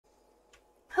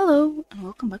Hello and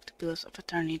welcome back to Pillars of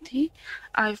Eternity.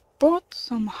 I've brought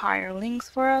some hirelings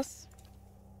for us.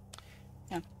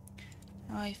 Yeah,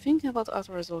 I think about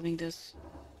auto-resolving this.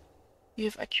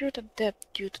 You've accrued a debt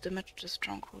due to the Metro's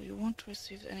stronghold. You won't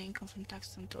receive any income from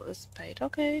tax until it's paid.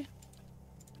 Okay.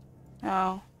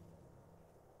 Now,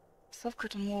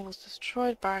 Self-Curtain Wall was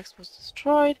destroyed, Barracks was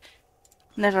destroyed.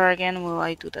 Never again will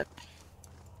I do that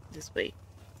this way.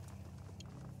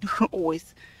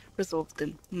 Always resolve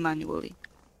them manually.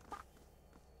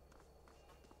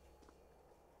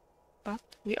 But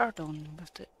we are done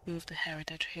with the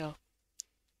Heritage Hill.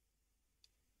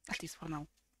 At least for now.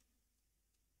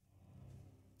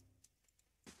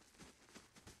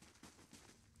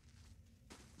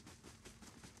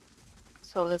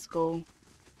 So let's go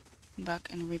back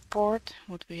and report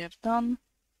what we have done.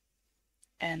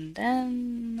 And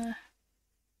then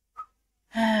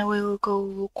we will go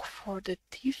look for the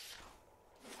thief.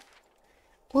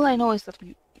 All I know is that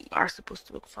we are supposed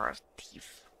to look for a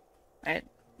thief, right?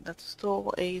 That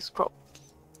stole a scroll.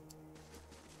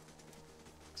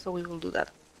 So we will do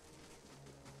that.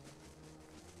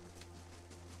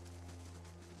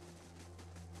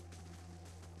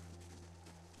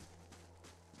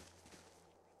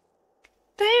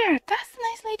 There! That's the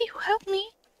nice lady who helped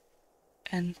me!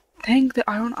 And thank the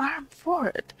Iron Arm for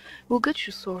it. We'll get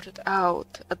you sorted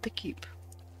out at the keep.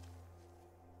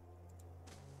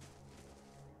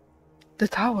 The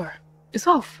tower is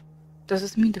off! Does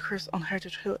this mean the curse on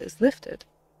Heritage Hill is lifted?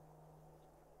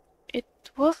 It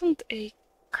wasn't a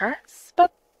curse,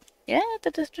 but yeah,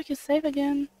 the district is safe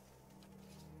again.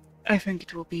 I think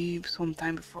it will be some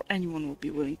time before anyone will be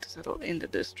willing to settle in the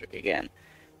district again,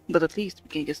 but at least we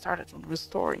can get started on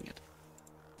restoring it.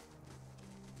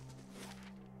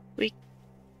 We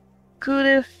could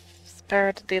have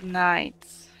spared the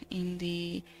knights in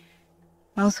the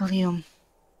mausoleum.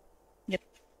 Yep,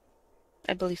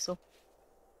 I believe so.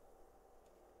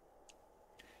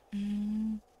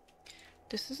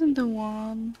 This isn't the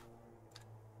one.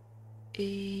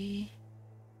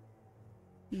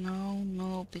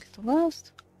 No, build the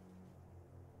last.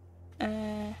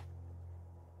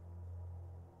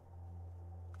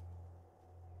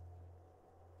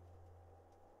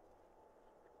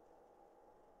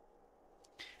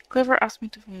 Clever asked me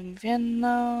to film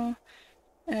Vienna.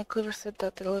 Clever said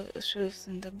that she lives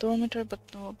in the dormitory, but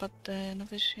the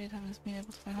novitiate hasn't been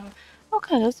able to find her.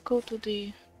 Okay, let's go to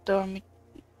the dormitory,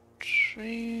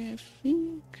 I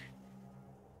think.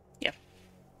 Yeah,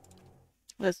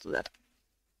 let's do that.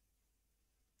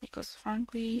 Because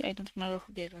frankly, I don't remember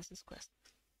who gave us this quest.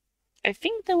 I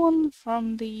think the one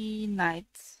from the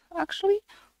knights, actually.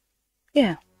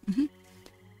 Yeah.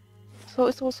 So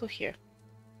it's also here.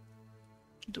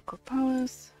 Ducal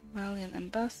Palace, Valiant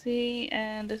Embassy,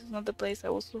 and this is not the place I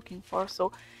was looking for,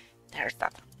 so there's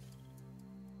that.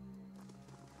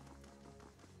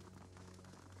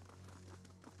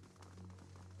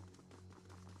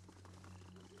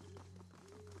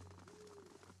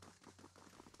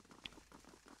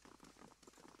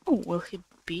 Oh, will he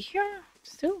be here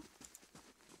still?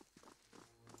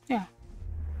 Yeah.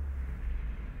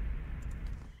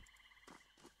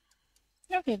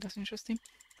 Okay, that's interesting.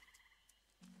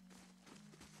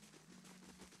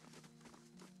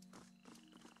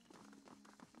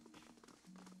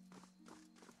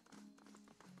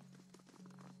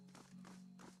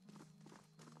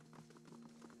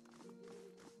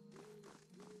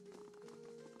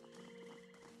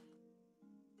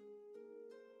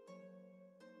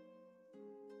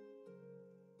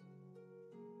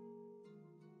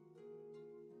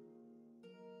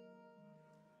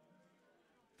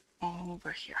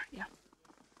 Over here, yeah.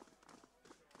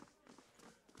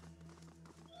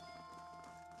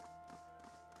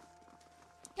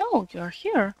 Oh, you're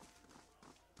here.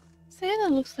 Sayana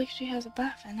looks like she has a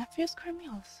bath and a few square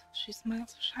meals. She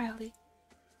smiles shyly.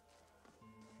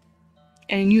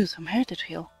 Any news from Heritage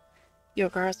Hill? Your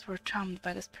guards were charmed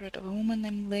by the spirit of a woman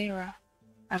named Lyra.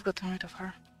 I've gotten rid of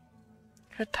her.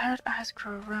 Her tired eyes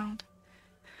grow round.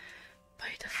 By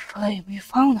the flame, you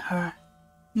found her.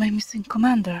 My missing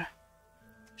commander.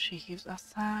 She heaves a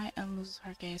sigh and loses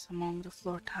her gaze among the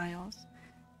floor tiles.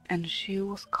 And she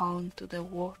was calling to the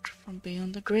watch from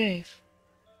beyond the grave.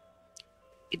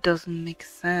 It doesn't make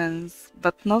sense,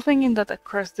 but nothing in that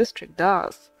accursed district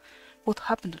does. What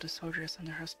happened to the soldiers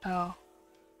under her spell?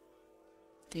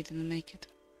 They didn't make it.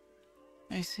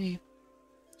 I see.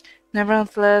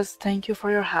 Nevertheless, thank you for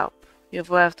your help.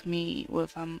 You've left me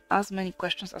with as many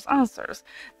questions as answers,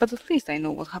 but at least I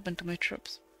know what happened to my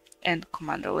troops. And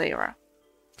Commander Lyra.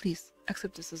 Please,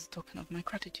 accept this as a token of my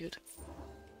gratitude.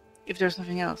 If there's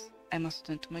nothing else, I must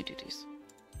attend to my duties.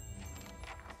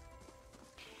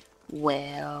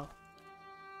 Well...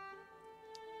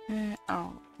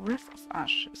 Our Rift of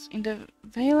Ashes. In the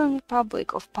Valen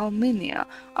Republic of Palminia,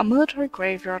 a military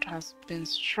graveyard has been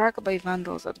struck by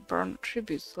vandals that burn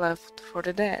tributes left for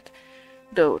the dead.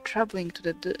 Though traveling to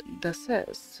the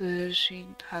deceased, she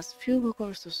has few local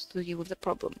resources to deal with the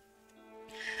problem.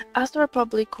 As the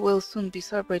Republic will soon be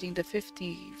celebrating the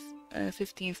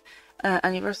 15th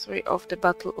anniversary of the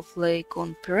Battle of Lake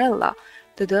Gonpirella,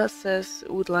 the deceased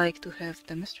would like to have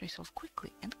the mystery solved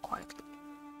quickly and quietly.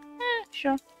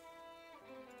 Sure.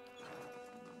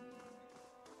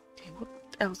 Okay, what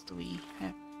else do we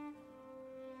have?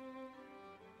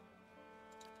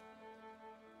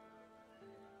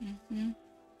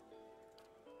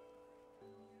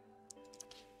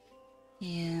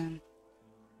 Yeah.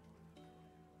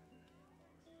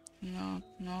 No.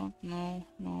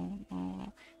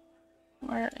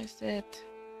 Where is it?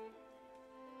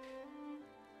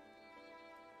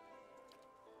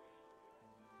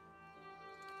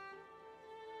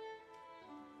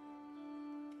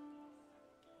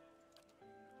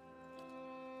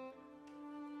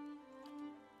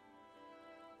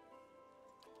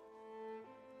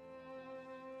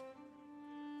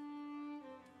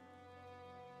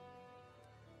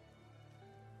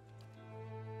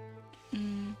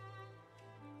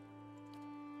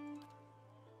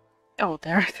 Oh,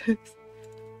 there it is.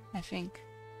 I think.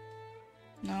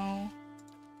 No.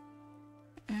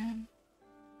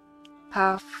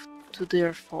 Path to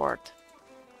their fort.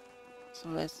 So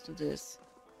let's do this.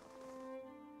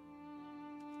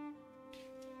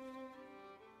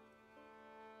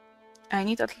 I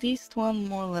need at least one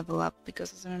more level up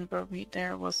because, as I remember,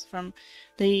 there was from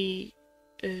the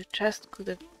chest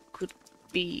could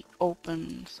be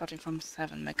open starting from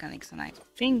 7 mechanics, and I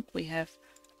think we have.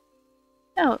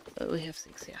 Oh, we have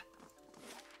 6, yeah.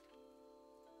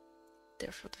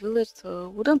 Deerfoot Village, so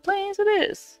wooden plains it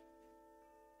is.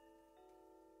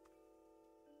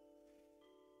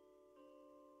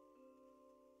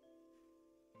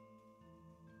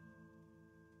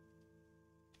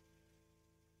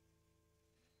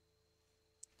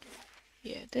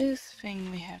 Yeah, this thing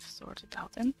we have sorted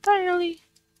out entirely.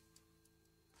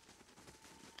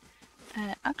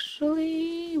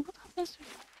 Actually, what happens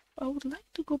if I would like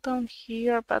to go down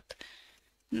here, but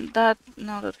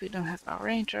now that we don't have our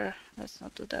ranger, let's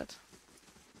not do that.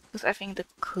 Because I think the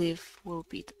cliff will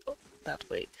be that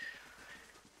way.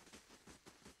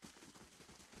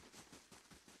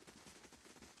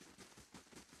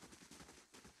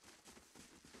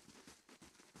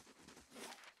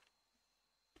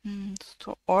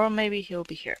 So, or maybe he'll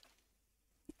be here.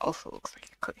 Also looks like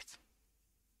a cliff.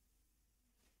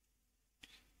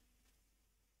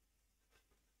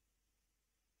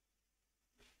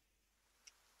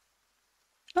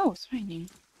 Oh, it's raining.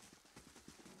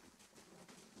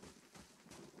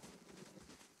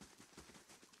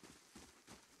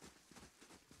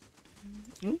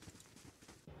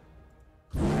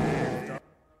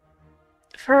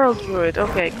 Feral Druid,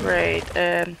 okay, great.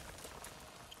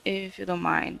 If you don't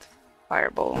mind,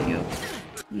 fireball on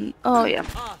you. Oh yeah.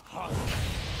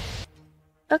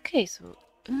 Okay, so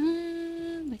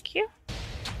like here.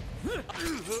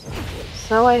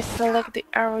 So I select the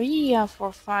area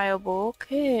for fireball.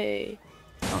 Okay.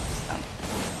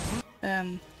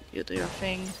 Oh, you do your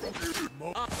thing.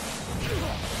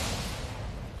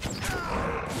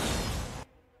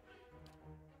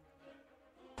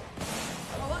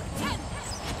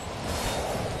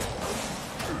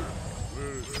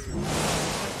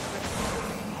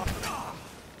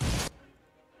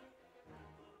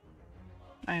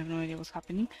 I have no idea what's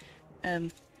happening.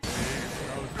 Him.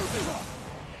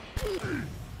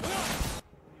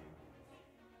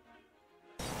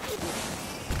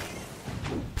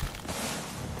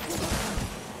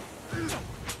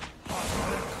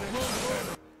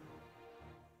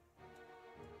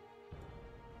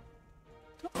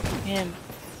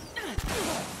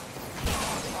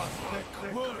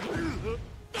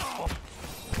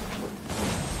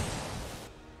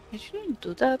 I shouldn't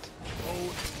do that.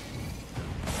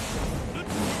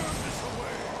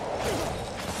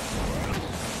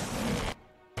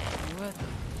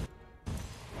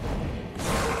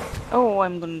 Oh,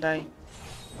 I'm gonna die.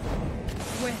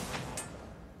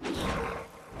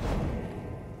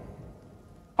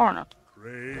 Or not.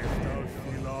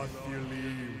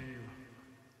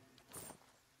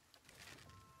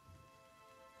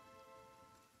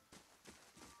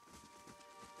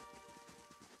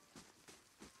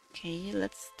 Okay,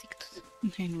 let's stick to the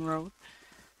main road.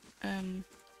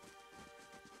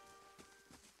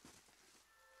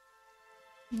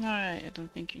 Alright, I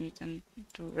don't think you need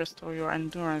to restore your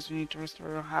endurance, you need to restore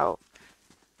your health.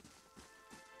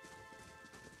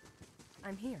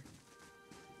 I'm here.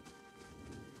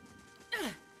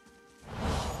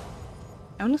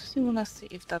 I honestly wanna see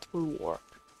if that will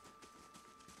work.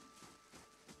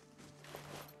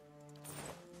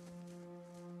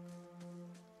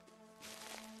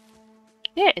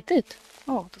 Yeah, it did.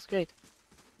 Oh, that's great.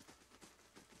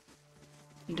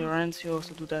 In the runs you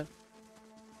also do that.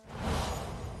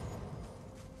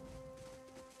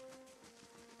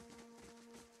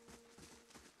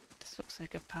 This looks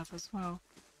like a path as well.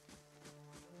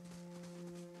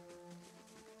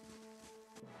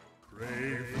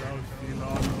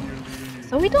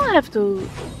 So we don't have to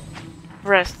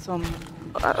rest some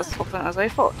as often as I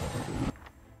thought.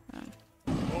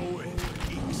 Let's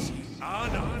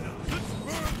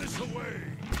burn this away!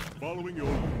 Following your...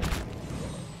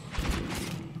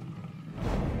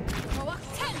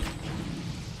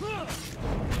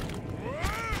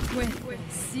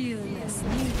 With sealness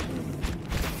needed.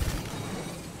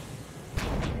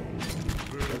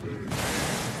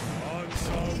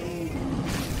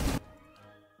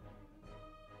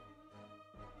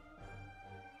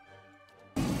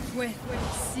 With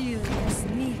sealness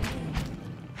needed.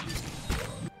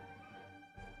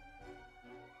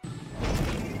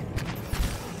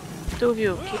 Two of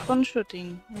you, keep on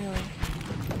shooting, really.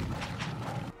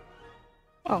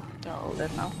 Oh, they're all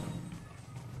dead now.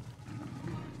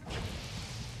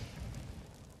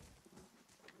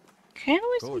 Can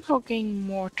we somehow gain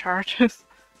more charges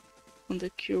on the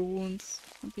cure wounds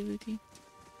ability?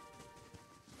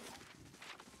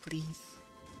 Please.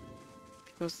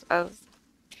 Because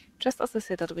just as I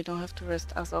said that we don't have to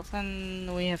rest as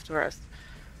often, we have to rest.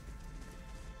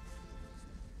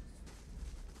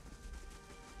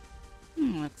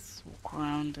 Let's walk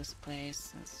around this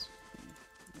place.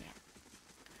 Yeah.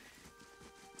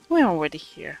 We're already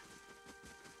here.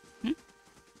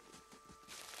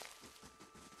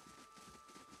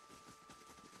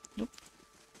 Nope.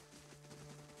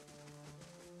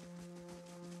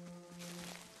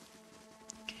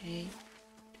 Okay.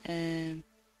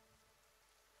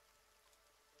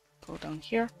 Go down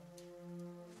here.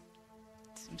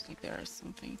 Seems like there is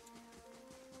something.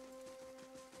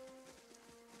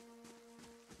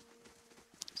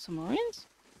 Submarines?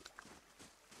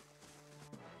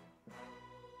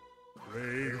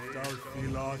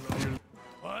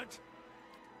 What?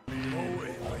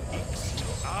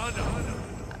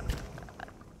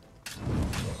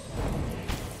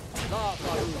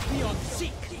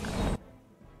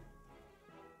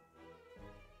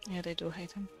 Yeah, they do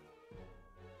hate him.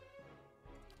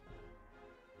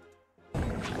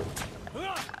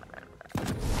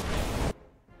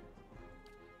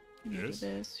 You do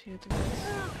this, you do this.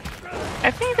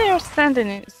 I think they are standing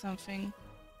in something.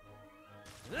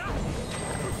 Your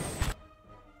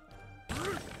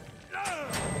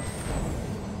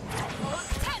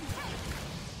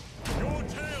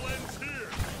tail ends here!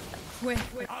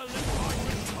 I'll let my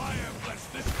fire bless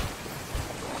this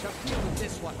one! Just deal with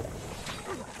this one.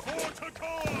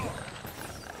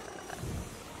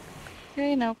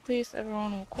 Okay, now please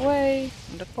everyone walk away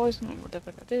from the poison or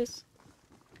whatever that is.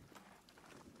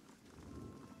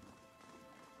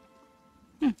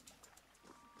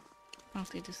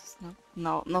 Honestly, this is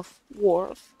not enough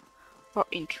worth or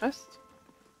interest.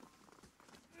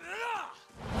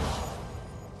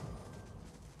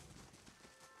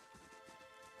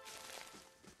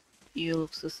 You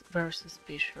look very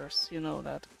suspicious, you know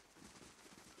that.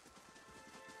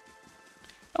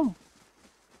 Oh.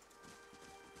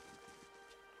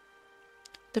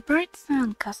 The bright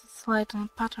sun casts its light on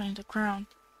a pattern in the ground.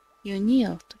 You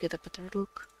kneel to get a better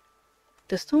look.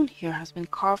 The stone here has been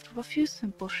carved with a few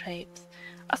simple shapes.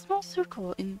 A small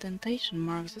circular indentation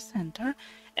marks the center,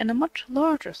 and a much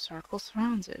larger circle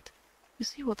surrounds it. You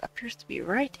see what appears to be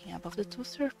writing above the two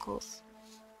circles.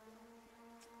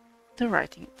 The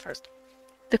writing first.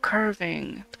 The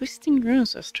carving, twisting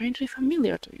runes are strangely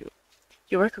familiar to you.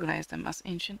 You recognize them as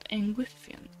ancient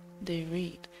Engwithian. They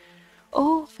read,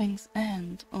 "All things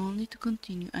end, only to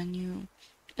continue anew.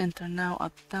 Enter now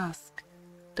at dusk,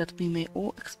 that we may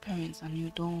all experience a new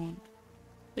dawn."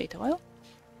 Wait a while.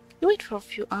 You wait for a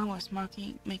few hours,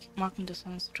 marking the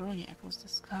sun's journey across the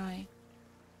sky.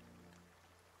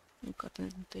 Look at the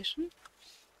indentation.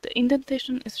 The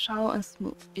indentation is shallow and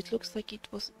smooth. It looks like it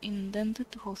was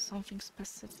indented to hold something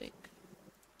specific.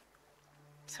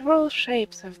 Several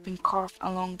shapes have been carved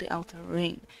along the outer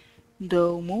ring,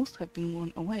 though most have been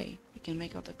worn away. You can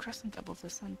make out a crescent above the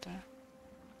center.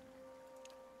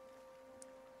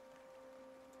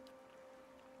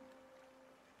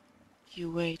 You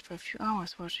wait for a few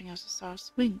hours, watching as the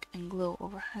stars wink and glow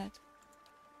overhead.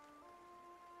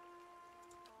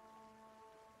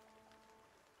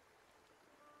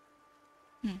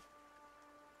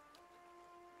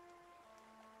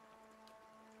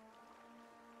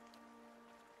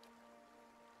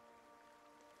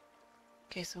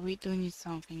 Okay, so we do need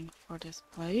something for this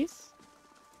place.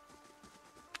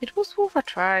 It was worth a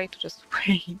try to just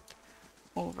wait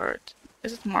over it.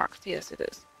 Is it marked? Yes, it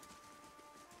is.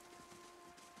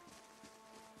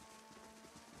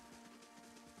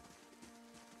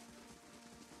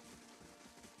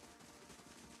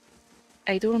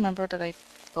 I do remember that I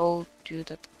told you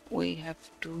that we have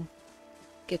to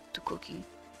get to cooking.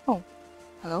 Oh,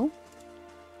 hello?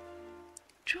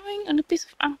 Chewing on a piece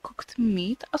of uncooked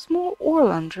meat, a small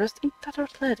Orlan dressed in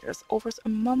tattered leathers offers a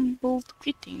mumbled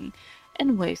greeting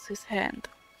and waves his hand.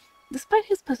 Despite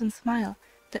his pleasant smile,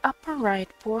 the upper right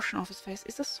portion of his face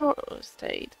is a sore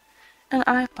state. An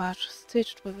eye patch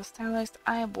stitched with a stylized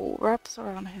eyeball wraps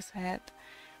around his head,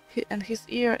 and his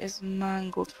ear is a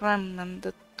mangled remnant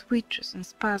that twitches in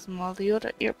spasm while the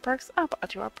other ear perks up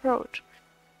at your approach.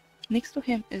 Next to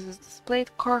him is a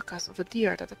displayed carcass of a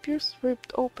deer that appears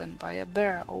ripped open by a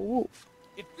bear or wolf.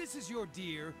 If this is your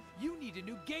deer, you need a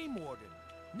new game warden.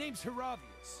 Name's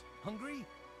Heravius. Hungry?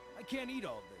 I can't eat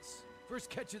all this. First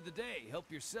catch of the day, help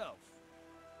yourself.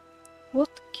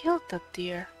 What killed that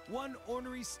deer? One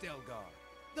ornery Stelgar.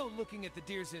 Though looking at the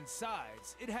deer's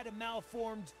insides, it had a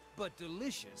malformed but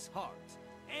delicious heart,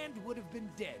 and would have been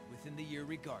dead within the year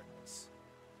regardless.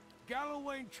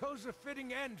 Galloway chose a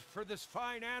fitting end for this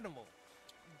fine animal.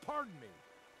 Pardon me,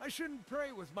 I shouldn't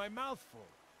pray with my mouth full.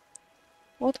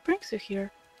 What brings you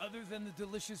here? Other than the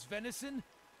delicious venison,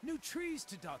 new trees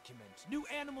to document, new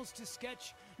animals to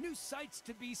sketch, new sights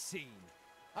to be seen.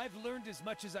 I've learned as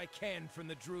much as I can from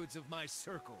the druids of my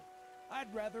circle.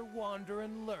 I'd rather wander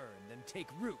and learn than take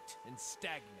root and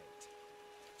stagnate.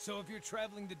 So if you're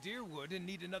traveling to Deerwood and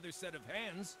need another set of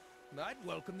hands, I'd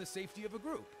welcome the safety of a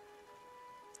group.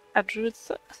 A druid's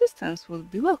assistance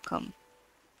would be welcome.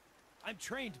 I'm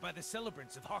trained by the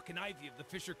celebrants of Hawk and Ivy of the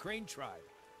Fisher Crane tribe.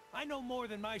 I know more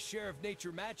than my share of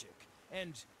nature magic,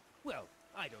 and, well,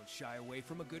 I don't shy away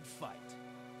from a good fight.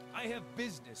 I have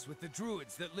business with the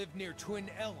druids that live near Twin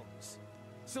Elms.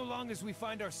 So long as we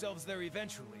find ourselves there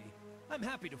eventually, I'm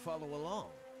happy to follow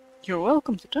along. You're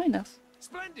welcome to join us.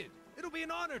 Splendid! It'll be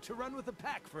an honor to run with a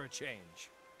pack for a change.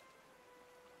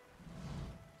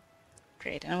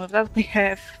 Great, and with that we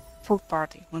have full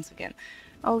party once again.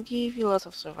 I'll give you lots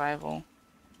of survival,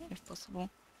 if possible.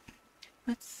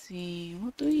 Let's see,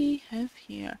 what do we have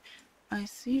here? I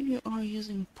see you are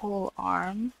using pole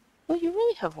arm. Well, you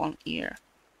really have one ear.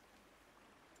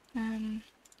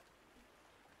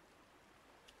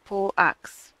 Pole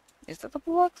axe. Is that a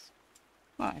pole axe?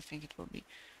 Well, I think it will be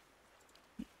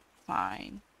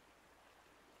fine.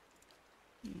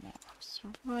 More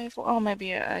survival. Oh,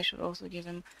 maybe I should also give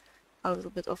him a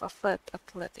little bit of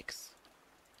athletics.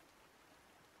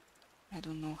 I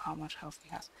don't know how much health he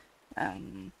has.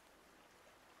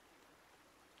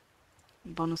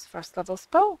 Bonus first level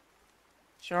spell?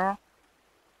 Sure.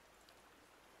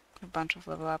 A bunch of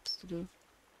level ups to do.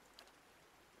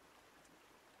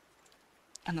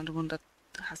 Another one that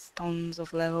has tons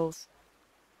of levels.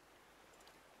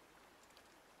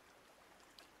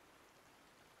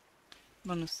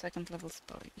 Bonus second level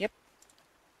spell. Yep.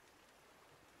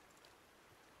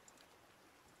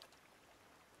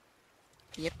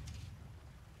 Yep.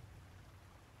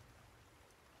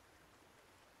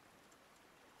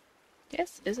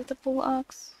 Yes, is it a pole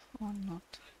axe or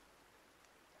not?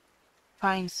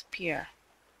 Fine spear.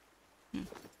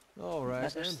 All right,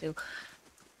 Better then. still.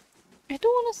 I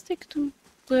don't want to stick to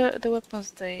the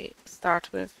weapons they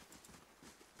start with.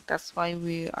 That's why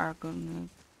we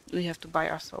have to buy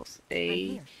ourselves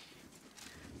a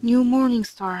new Morning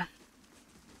Star.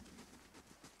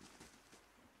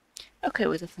 Okay,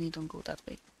 we definitely don't go that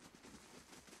way.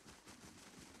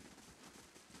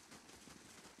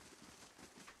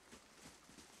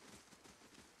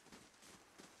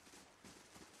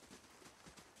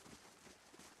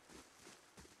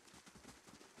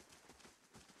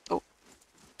 Oh,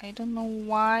 I don't know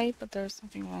why, but there's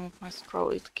something wrong with my scroll.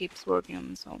 It keeps working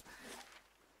on its own.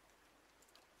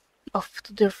 Off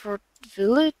to the Fort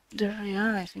Village?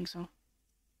 Yeah, I think so.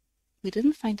 We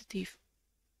didn't find the thief.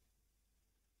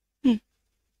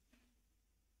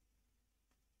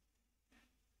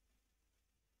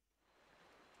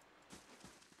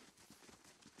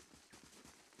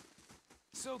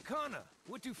 So, Kana,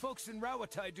 what do folks in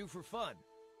Rawatai do for fun?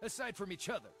 Aside from each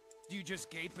other, do you just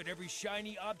gape at every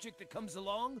shiny object that comes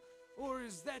along? Or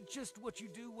is that just what you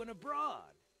do when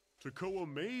abroad?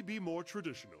 Takoa may be more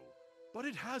traditional, but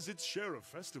it has its share of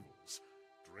festivals.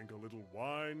 Drink a little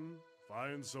wine,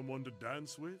 find someone to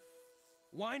dance with.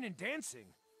 Wine and dancing?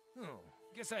 Oh,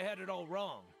 guess I had it all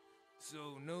wrong.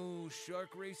 So, no shark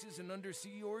races and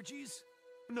undersea orgies?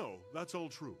 No, that's all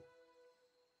true.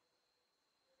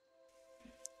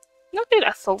 Okay,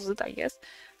 that solves it, I guess.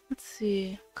 Let's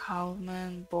see.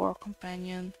 Cowman, boar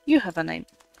companion. You have a name.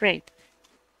 Great.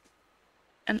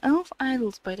 An elf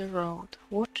idles by the road,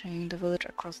 watching the village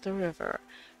across the river.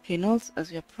 He nods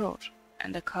as you approach,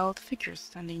 and a cowled figure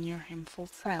standing near him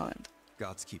falls silent.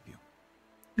 Gods keep you.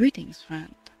 Greetings,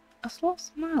 friend. A slow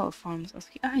smile forms as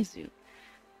he eyes you.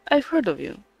 I've heard of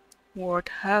you. Word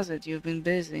has it you've been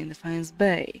busy in Defiance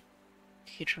Bay.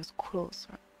 He draws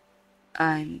closer.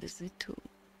 I'm busy too,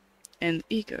 and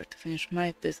eager to finish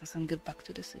my business and get back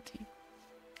to the city.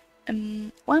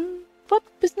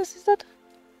 What business is that?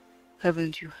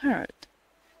 Haven't you heard?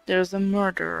 There's a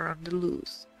murderer on the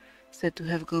loose, said to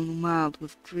have gone mad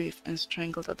with grief and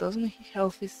strangled a dozen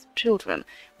healthy children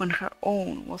when her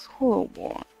own was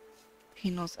hollow-born. He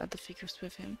nods at the figures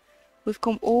with him. We've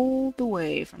come all the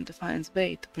way from Defiance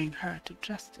Bay to bring her to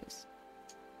justice.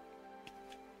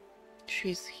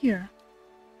 She's here.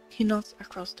 He nods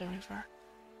across the river.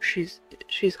 She's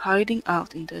hiding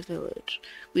out in the village.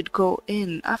 We'd go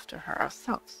in after her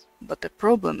ourselves, but the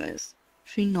problem is,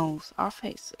 she knows our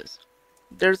faces.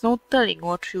 There's no telling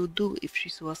what she'll do if she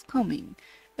saw us coming,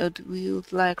 and we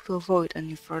would like to avoid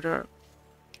any further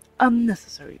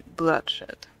unnecessary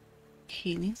bloodshed.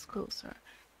 He leans closer.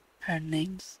 Her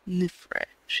name's Nifre.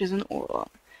 She's an Orlan.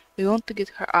 We want to get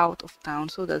her out of town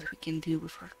so that we can deal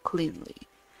with her cleanly.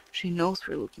 She knows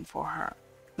we're looking for her,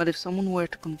 but if someone were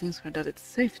to convince her that it's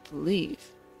safe to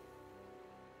leave...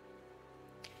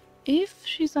 If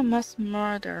she's a mass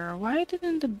murderer, why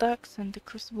didn't the Duck send the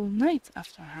Crucible Knights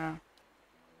after her?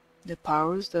 The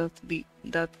powers that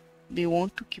they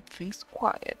want to keep things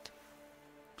quiet.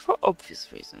 For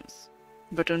obvious reasons.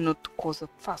 Better not to cause a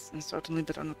fuss, and certainly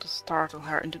better not to startle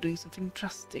her into doing something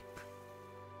drastic.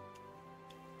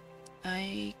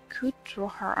 I could draw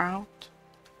her out.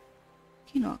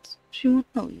 He nods. She won't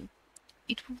know you.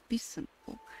 It will be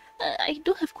simple. I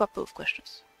do have a couple of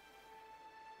questions.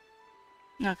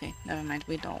 Okay, never mind,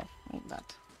 we know all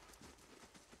that.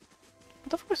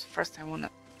 But of course, first I wanna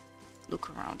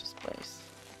look around this place.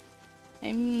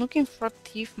 I'm looking for a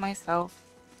thief myself.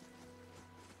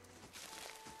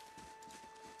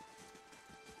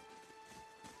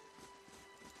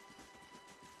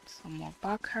 Some more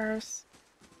backers.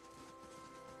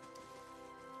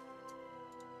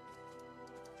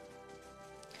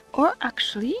 Or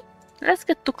actually, let's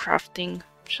get to crafting,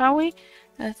 shall we?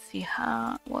 Let's see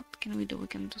what can we do? We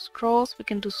can do scrolls. We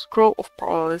can do scroll of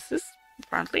paralysis,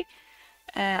 apparently.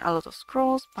 A lot of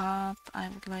scrolls, but I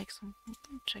would like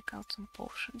check out some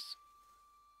potions.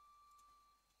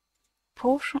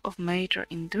 Potion of major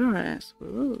endurance.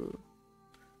 Ooh.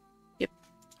 Yep.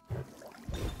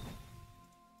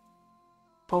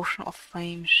 Potion of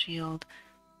flame shield.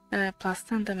 Plus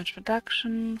 10 damage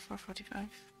reduction for 45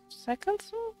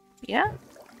 seconds. Yeah.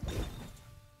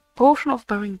 Potion of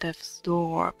bearing death's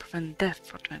door. Prevent death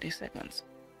for 20 seconds.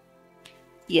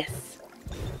 Yes.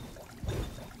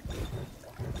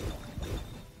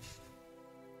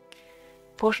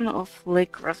 Potion of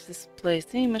lake rust displays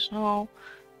the image now.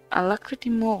 Alacrity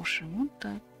motion. What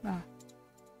the? Ah.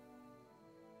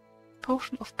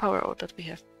 Potion of power that we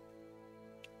have.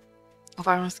 Of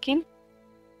iron skin.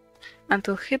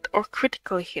 Until hit or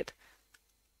critically hit.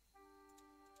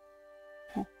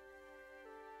 Huh.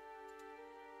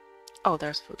 Oh,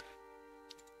 there's food.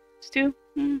 Stew?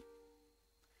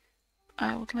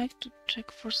 I would like to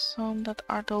check for some that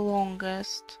are the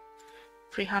longest.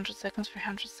 300 seconds,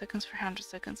 300 seconds, 300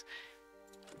 seconds.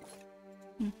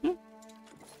 Okay,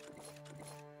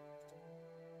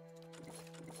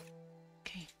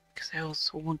 because I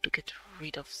also want to get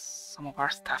rid of some of our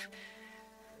stuff.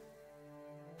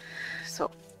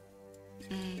 So,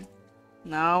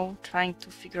 now trying to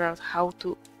figure out how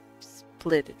to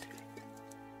split it.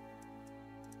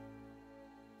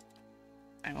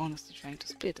 I'm honestly trying to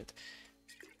split it.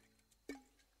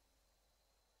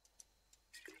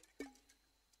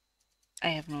 I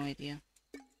have no idea.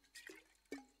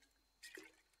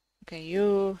 Okay,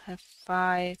 you have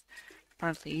 5.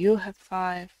 Apparently you have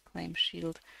 5. Claim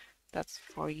shield. That's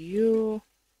for you.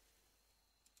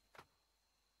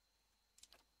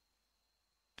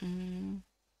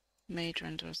 Major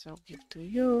endurance I'll give to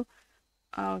you.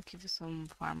 I'll give you some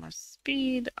farmer's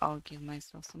speed. I'll give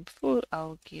myself some food.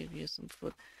 I'll give you some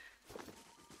food.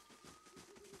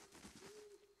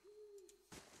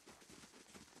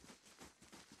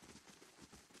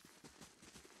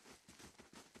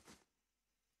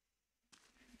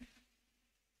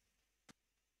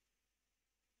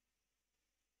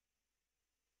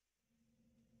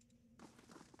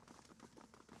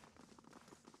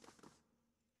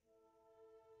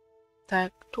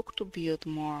 Talk to Build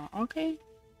more. Okay.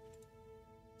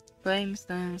 Flames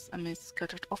dance amidst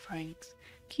scattered offerings.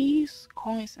 Keys,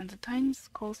 coins, and the tiny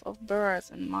skulls of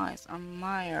birds and mice are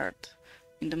mired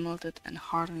in the melted and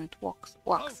hardened wax.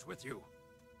 Out with you!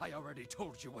 I already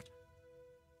told you what...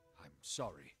 I'm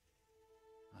sorry.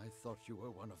 I thought you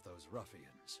were one of those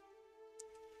ruffians.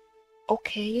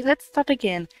 Okay, let's start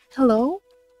again. Hello?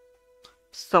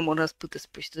 Someone has put this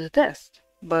priest to the test,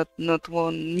 but not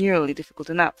one nearly difficult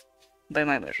enough, by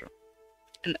my measure.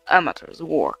 An amateur's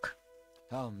work.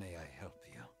 How may I help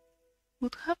you?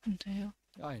 What happened to you?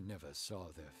 I never saw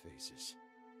their faces.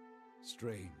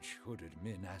 Strange hooded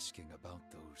men asking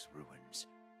about those ruins.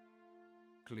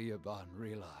 Cleoban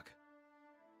Relag.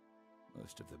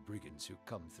 Most of the brigands who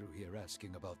come through here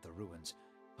asking about the ruins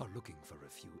are looking for a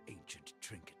few ancient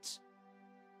trinkets.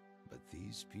 But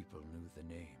these people knew the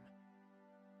name,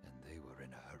 and they were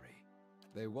in a hurry.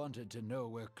 They wanted to know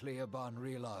where Cleoban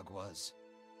Relag was.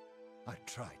 I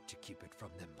tried to keep it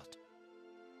from them, but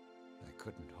I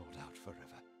couldn't hold out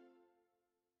forever.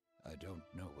 I don't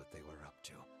know what they were up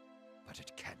to, but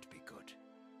it can't be good.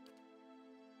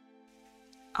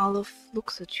 Olaf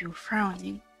looks at you,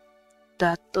 frowning.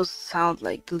 That does sound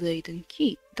like the laden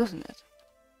key, doesn't it?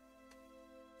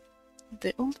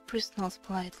 The old priest nods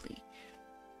politely.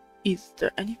 Is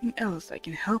there anything else I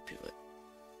can help you with?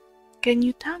 Can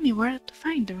you tell me where to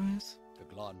find the ruins?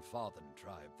 The Glanfathan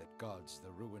tribe that guards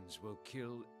the ruins will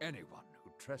kill anyone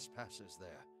who trespasses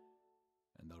there.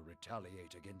 And they'll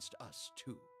retaliate against us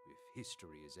too, if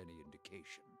history is any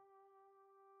indication.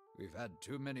 We've had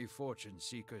too many fortune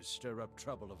seekers stir up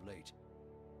trouble of late.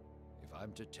 If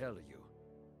I'm to tell you,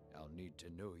 I'll need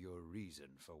to know your reason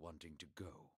for wanting to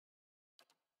go.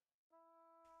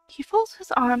 He folds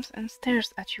his arms and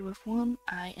stares at you with one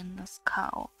eye and a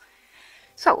scowl.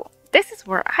 So, this is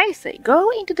where I say, go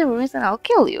into the ruins and I'll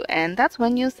kill you. And that's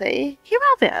when you say, here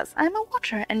are this, I'm a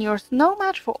watcher and you're no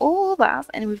match for all of us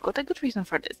and we've got a good reason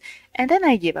for this. And then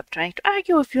I give up trying to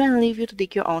argue with you and leave you to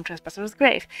dig your own trespasser's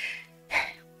grave.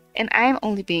 And I'm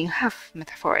only being half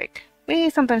metaphoric. We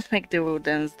sometimes make the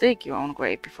rodents dig your own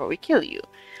grave before we kill you.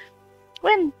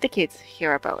 When the kids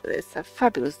hear about it, it's a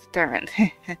fabulous deterrent.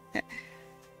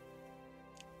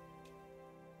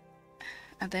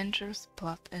 A dangerous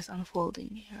plot is unfolding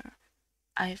here.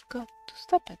 I've got to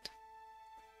stop it.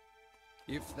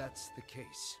 If that's the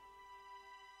case,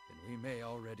 then we may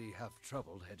already have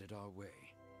trouble headed our way.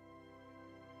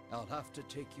 I'll have to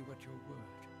take you at your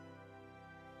word.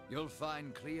 You'll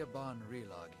find Cleoban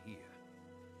Relag here.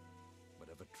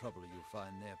 Whatever trouble you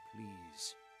find there,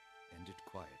 please end it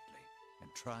quietly and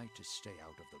try to stay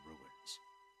out of the ruins.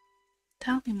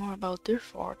 Tell me more about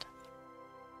Deadfire.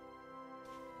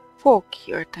 Folk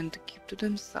here tend to keep to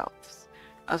themselves,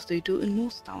 as they do in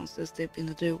most towns that deep in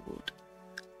the Deadwood.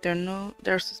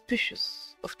 They're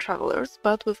suspicious of travelers,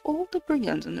 but with all the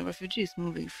brigands and the refugees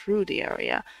moving through the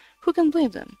area, who can blame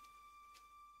them?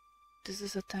 This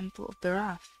is a temple of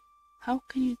Berath. What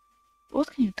can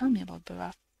you tell me about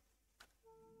Berath?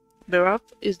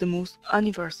 Berath is the most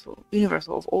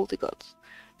universal of all the gods.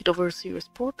 It oversees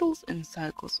portals and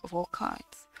cycles of all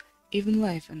kinds, even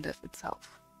life and death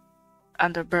itself.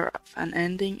 Under Berath, an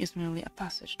ending is merely a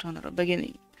passage to another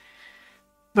beginning.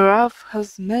 Berath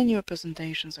has many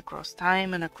representations across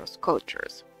time and across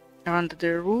cultures. Around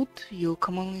their root, you'll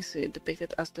commonly see it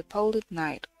depicted as the Pallid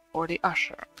Knight or the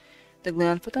Usher. The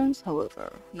Glanfathans,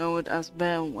 however, know it as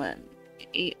Benwen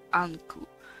I Anku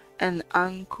and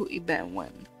Anku I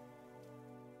Benwen.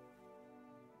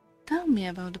 Tell me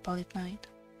about the Pallid Knight.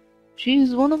 She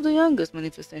is one of the youngest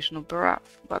manifestations of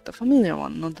Berath, but a familiar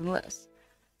one nonetheless.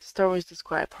 Stories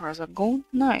describe her as a gaunt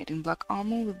knight in black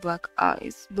armor with black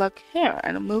eyes, black hair,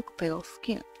 and a milk-pale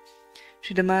skin.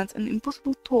 She demands an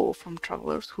impossible toll from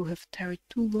travelers who have tarried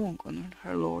too long on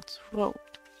her lord's road.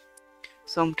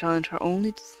 Some challenge her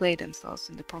only to slay themselves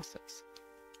in the process.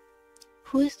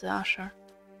 Who is the Usher?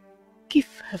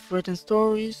 Kith have written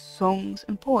stories, songs,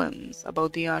 and poems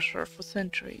about the Usher for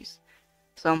centuries.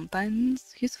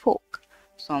 Sometimes he's folk,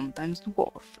 sometimes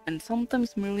dwarf, and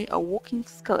sometimes merely a walking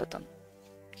skeleton.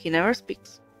 He never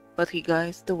speaks, but he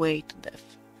guides the way to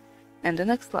death and the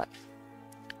next life.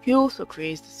 He also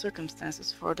creates the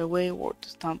circumstances for the wayward to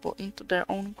stumble into their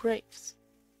own graves.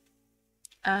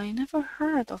 I never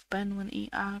heard of Benwen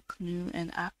I Aknu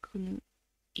and Aknu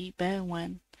I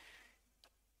Benwen.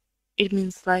 It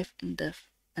means life in death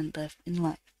and death in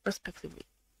life, respectively.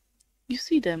 You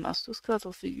see them as two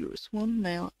skeletal figures, one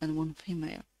male and one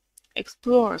female.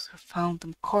 Explorers have found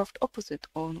them carved opposite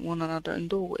on one another in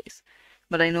doorways,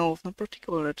 but I know of no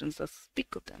particular legends that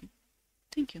speak of them.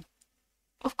 Thank you.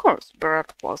 Of course,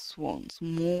 Berath was once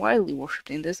more widely worshipped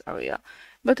in this area,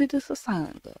 but it is a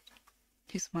silent god.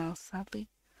 He smiles sadly.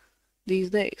 These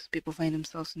days, people find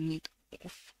themselves in need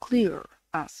of clear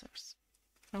answers.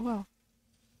 Farewell.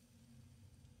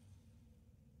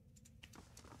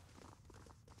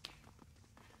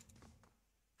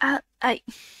 I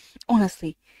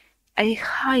honestly, I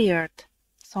hired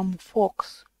some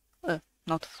folks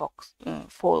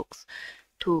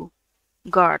to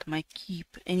guard my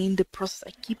keep, and in the process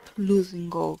I keep losing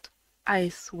gold. I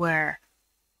swear.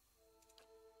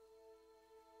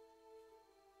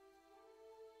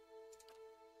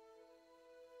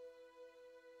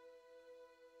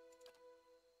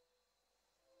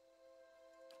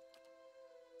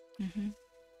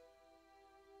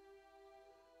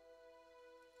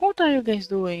 What are you guys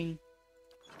doing?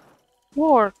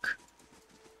 Work!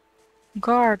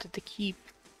 Guard the keep.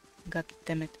 God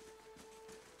damn it.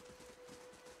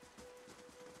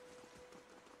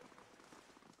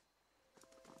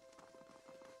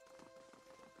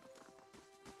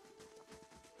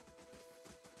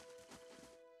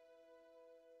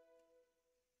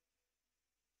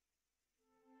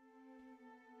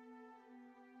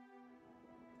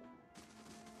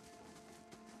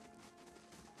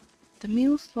 The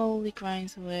mill slowly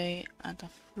grinds away at a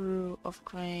furrow of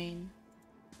grain.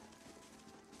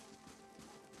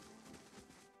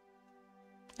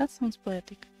 That sounds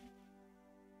poetic.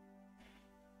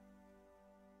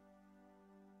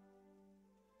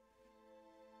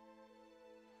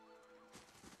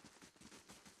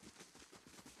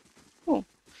 Oh,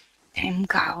 I'm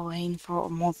going for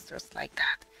monsters like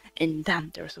that, and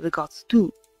daughters of the gods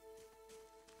too.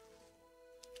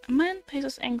 A man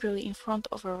paces angrily in front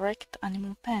of a wrecked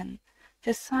animal pen,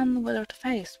 his sun-weathered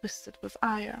face twisted with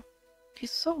ire.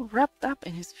 He's so wrapped up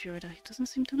in his fury that he doesn't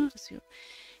seem to notice you.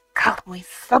 Cowboy,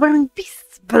 stubborn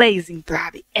beasts, blazing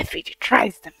bloody effigy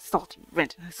tries them, salting,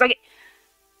 wrenching his socket.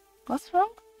 What's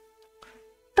wrong?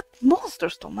 That monster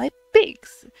stole my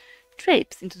pigs,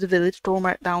 traipsed into the village,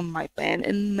 tore down my pen,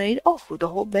 and made off with the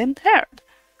whole damned herd.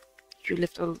 You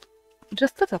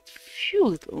just let a few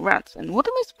little rats, and what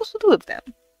am I supposed to do with them?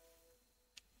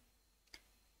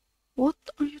 What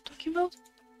are you talking about?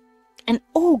 An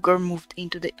ogre moved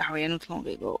into the area not long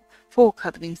ago. Folk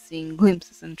had been seeing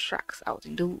glimpses and tracks out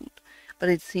in the wood, but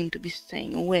it seemed to be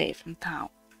staying away from town.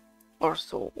 Or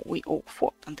so we all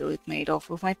thought until it made off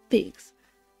with my pigs.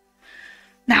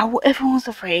 Now everyone's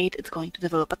afraid it's going to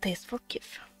develop a taste for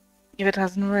kith, if it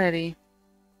hasn't already.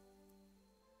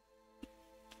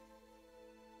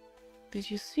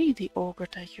 Did you see the ogre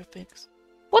take your pigs?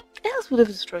 What else would have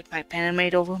destroyed my pen and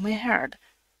made over my herd?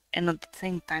 And at the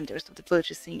same time the rest of the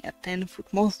village is seeing a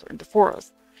 10-foot monster in the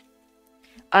forest.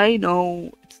 I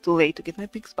know it's too late to get my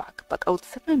pigs back, but I would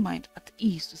set my mind at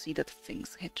ease to see that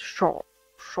things hit shorn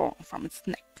from its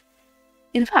neck.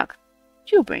 In fact,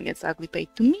 you bring its ugly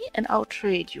pate to me and I'll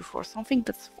trade you for something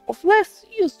that's of less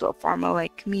use to a farmer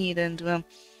like me than to a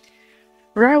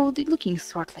rowdy-looking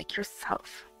sort like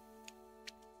yourself.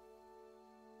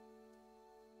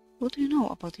 What do you know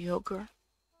about the ogre?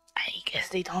 I guess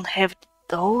they don't have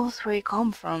those where you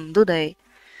come from, do they?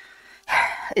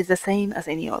 It's the same as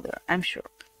any other, I'm sure.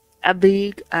 A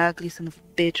big, ugly son of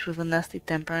a bitch with a nasty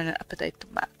temper and an appetite to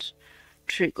match.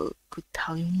 Triggle could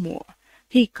tell you more.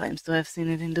 He claims to have seen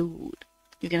it in the wood.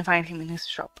 You can find him in his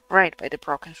shop, right by the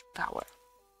broken tower.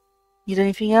 Need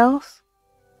anything else?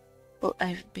 Well,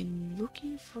 I've been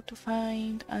looking to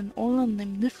find an Ola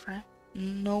named Nifra.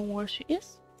 Know where she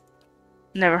is?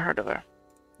 Never heard of her.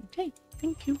 Okay,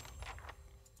 thank you.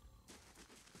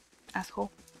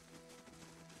 Asshole.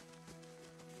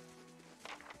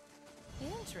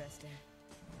 Interesting.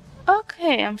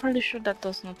 Okay, I'm fairly sure that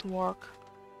does not work.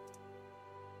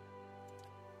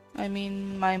 I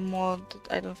mean, my mod,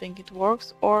 I don't think it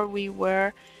works, or we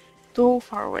were too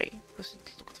far away, because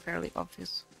it looked fairly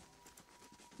obvious.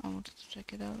 I wanted to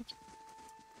check it out.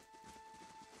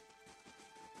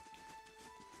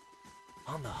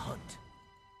 On the hunt.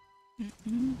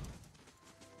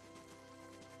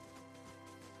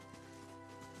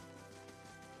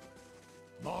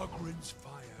 Margaret's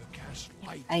fire casts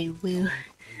light. I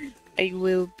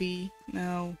will be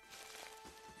now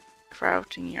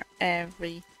crouching near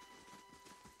every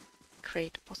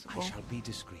crate possible. I shall be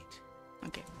discreet.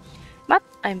 Okay, but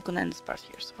I'm gonna end this part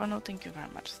here, so for now, thank you very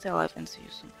much. Stay alive and see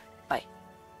you soon. Bye.